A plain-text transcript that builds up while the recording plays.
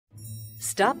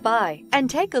Stop by and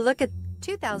take a look at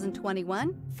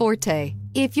 2021 Forte.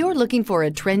 If you're looking for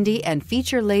a trendy and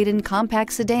feature-laden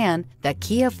compact sedan, the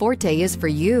Kia Forte is for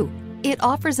you. It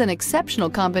offers an exceptional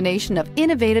combination of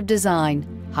innovative design,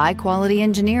 high-quality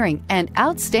engineering, and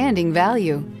outstanding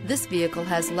value. This vehicle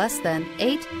has less than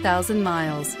 8,000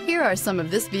 miles. Here are some of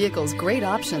this vehicle's great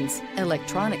options: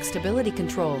 electronic stability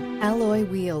control, alloy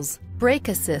wheels, brake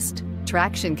assist,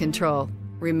 traction control,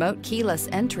 remote keyless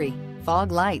entry,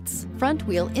 fog lights, front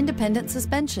wheel independent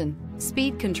suspension,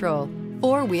 speed control,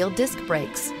 four-wheel disc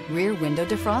brakes, rear window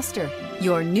defroster.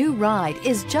 Your new ride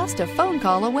is just a phone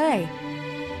call away.